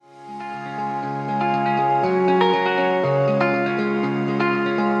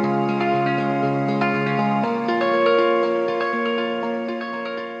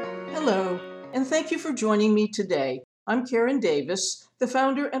joining me today. I'm Karen Davis, the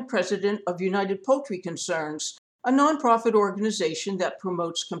founder and president of United Poultry Concerns, a nonprofit organization that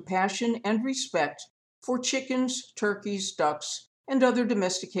promotes compassion and respect for chickens, turkeys, ducks, and other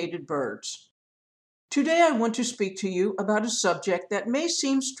domesticated birds. Today I want to speak to you about a subject that may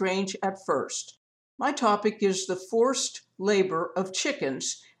seem strange at first. My topic is the forced labor of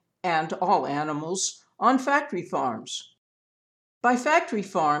chickens and all animals on factory farms. By factory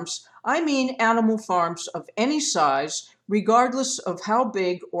farms, I mean animal farms of any size, regardless of how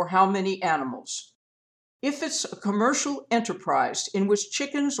big or how many animals. If it's a commercial enterprise in which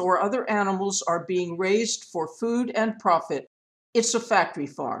chickens or other animals are being raised for food and profit, it's a factory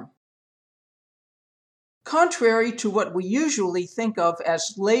farm. Contrary to what we usually think of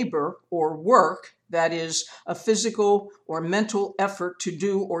as labor or work, that is, a physical or mental effort to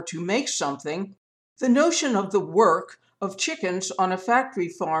do or to make something, the notion of the work of chickens on a factory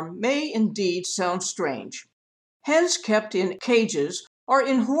farm may indeed sound strange. Hens kept in cages are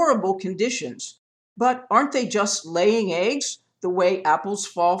in horrible conditions, but aren't they just laying eggs the way apples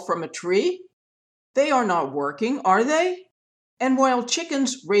fall from a tree? They are not working, are they? And while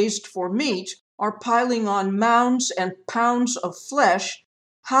chickens raised for meat are piling on mounds and pounds of flesh,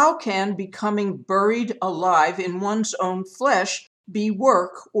 how can becoming buried alive in one's own flesh be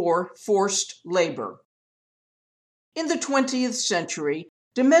work or forced labor? In the 20th century,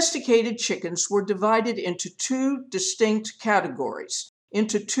 domesticated chickens were divided into two distinct categories,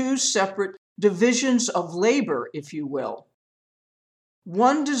 into two separate divisions of labor, if you will.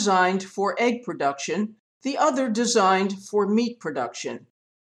 One designed for egg production, the other designed for meat production.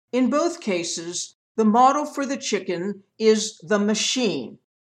 In both cases, the model for the chicken is the machine.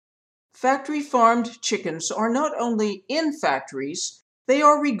 Factory-farmed chickens are not only in factories, they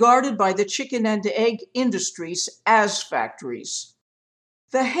are regarded by the chicken and egg industries as factories.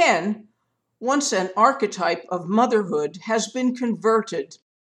 The hen, once an archetype of motherhood, has been converted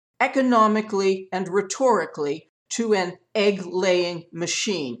economically and rhetorically to an egg-laying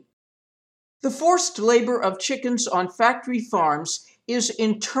machine. The forced labor of chickens on factory farms is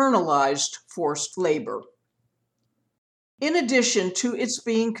internalized forced labor. In addition to its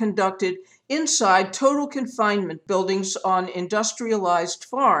being conducted inside total confinement buildings on industrialized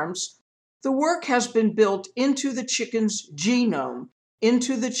farms, the work has been built into the chicken's genome,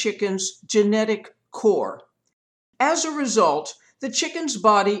 into the chicken's genetic core. As a result, the chicken's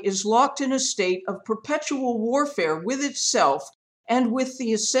body is locked in a state of perpetual warfare with itself and with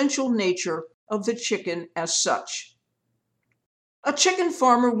the essential nature of the chicken as such. A chicken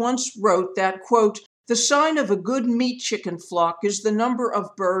farmer once wrote that, quote, "The sign of a good meat chicken flock is the number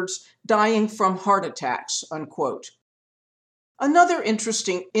of birds dying from heart attacks," unquote. Another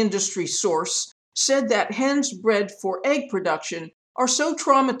interesting industry source said that hens bred for egg production are so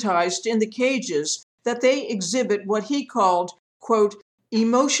traumatized in the cages that they exhibit what he called, quote,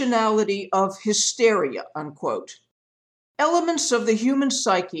 "emotionality of hysteria," unquote. Elements of the human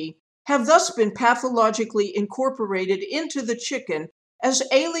psyche have thus been pathologically incorporated into the chicken as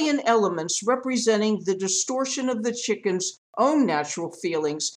alien elements representing the distortion of the chicken's own natural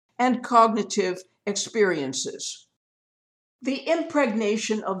feelings and cognitive experiences. The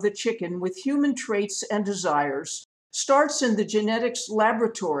impregnation of the chicken with human traits and desires starts in the genetics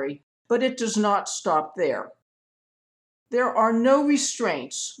laboratory, but it does not stop there. There are no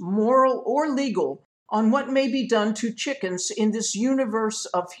restraints, moral or legal, on what may be done to chickens in this universe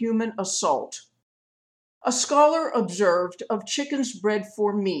of human assault. A scholar observed of chickens bred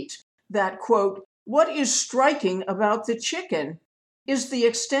for meat that, quote, "What is striking about the chicken is the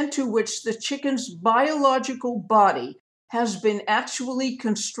extent to which the chicken's biological body has been actually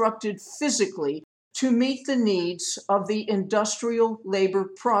constructed physically to meet the needs of the industrial labor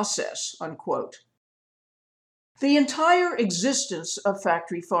process," unquote. The entire existence of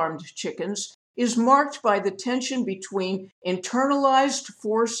factory-farmed chickens is marked by the tension between internalized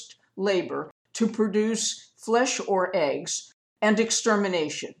forced labor to produce flesh or eggs and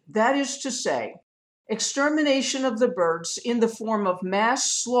extermination. That is to say, extermination of the birds in the form of mass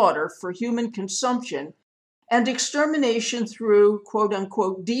slaughter for human consumption and extermination through,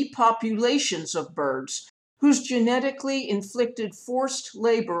 quote-unquote, depopulations of birds whose genetically inflicted forced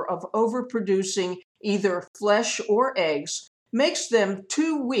labor of overproducing either flesh or eggs makes them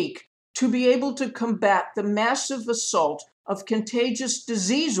too weak to be able to combat the massive assault of contagious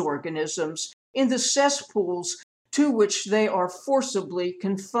disease organisms in the cesspools to which they are forcibly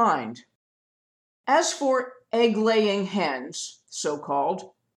confined. As for egg-laying hens,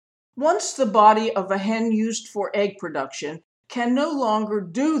 so-called, once the body of a hen used for egg production can no longer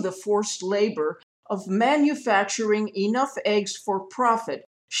do the forced labor of manufacturing enough eggs for profit,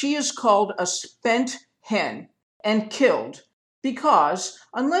 she is called a spent hen, and killed because,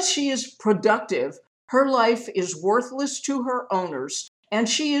 unless she is productive, her life is worthless to her owners and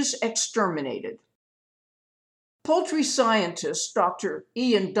she is exterminated. Poultry scientist Dr.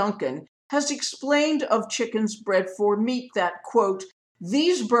 Ian Duncan has explained of chickens bred for meat that, quote,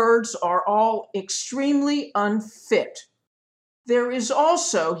 "These birds are all extremely unfit." There is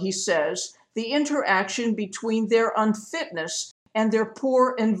also, he says, the interaction between their unfitness and their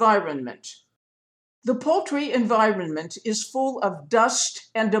poor environment. The poultry environment is full of dust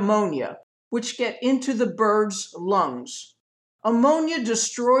and ammonia, which get into the bird's lungs. Ammonia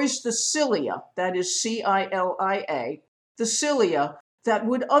destroys the cilia, that is C-I-L-I-A, the cilia that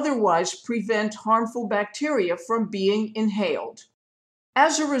would otherwise prevent harmful bacteria from being inhaled.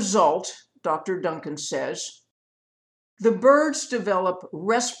 As a result, Dr. Duncan says, the birds develop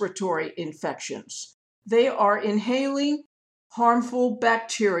respiratory infections. They are inhaling harmful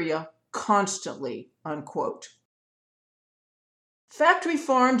bacteria constantly, unquote.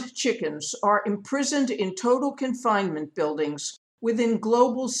 Factory-farmed chickens are imprisoned in total confinement buildings within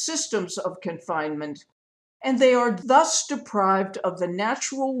global systems of confinement, and they are thus deprived of the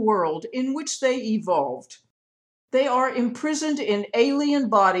natural world in which they evolved. They are imprisoned in alien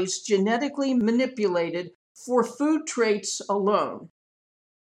bodies genetically manipulated for food traits alone.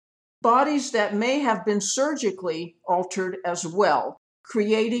 Bodies that may have been surgically altered as well,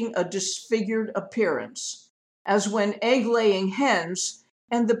 creating a disfigured appearance, as when egg-laying hens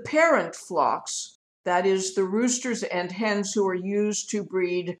and the parent flocks, that is, the roosters and hens who are used to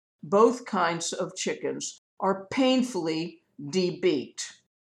breed both kinds of chickens, are painfully debeaked.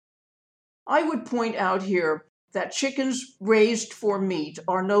 I would point out here that chickens raised for meat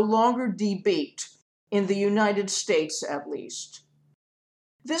are no longer debeaked, in the United States at least.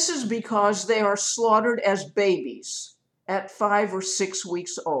 This is because they are slaughtered as babies at 5 or 6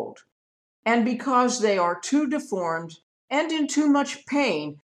 weeks old, and because they are too deformed and in too much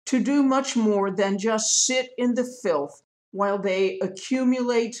pain to do much more than just sit in the filth while they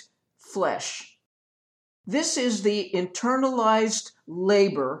accumulate flesh. This is the internalized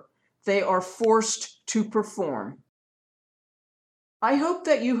labor they are forced to perform. I hope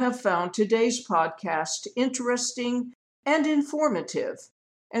that you have found today's podcast interesting and informative,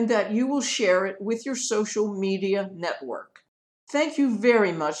 and that you will share it with your social media network. Thank you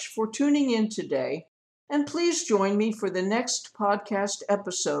very much for tuning in today, and please join me for the next podcast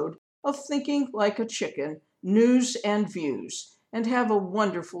episode of Thinking Like a Chicken, News and Views, and have a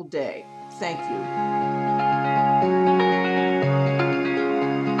wonderful day. Thank you.